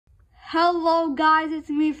Hello guys, it's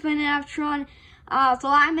me, FNAFTron. So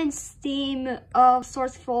I'm in Steam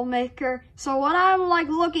Source Filmmaker. So when I'm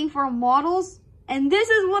looking for models, and this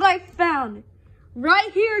is what I found.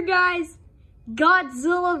 Right here, guys.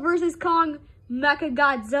 Godzilla vs. Kong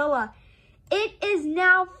Mechagodzilla. It is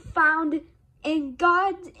now found in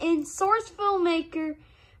Source Filmmaker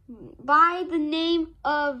by the name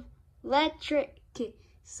of Electric.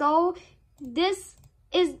 So this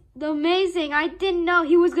is amazing. I didn't know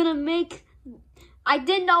he was gonna make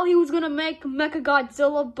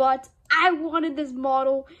Mechagodzilla, but I wanted this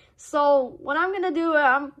model. So what I'm gonna do,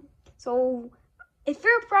 so if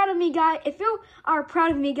you're proud of me, guys,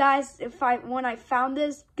 when I found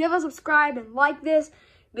this, give a subscribe and like this,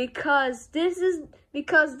 because this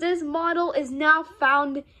model is now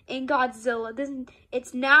found in Godzilla.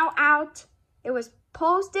 It's now out. It was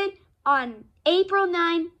posted on April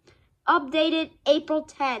 9, updated April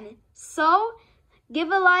 10. So give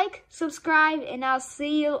a like, subscribe, and I'll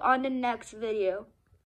see you on the next video.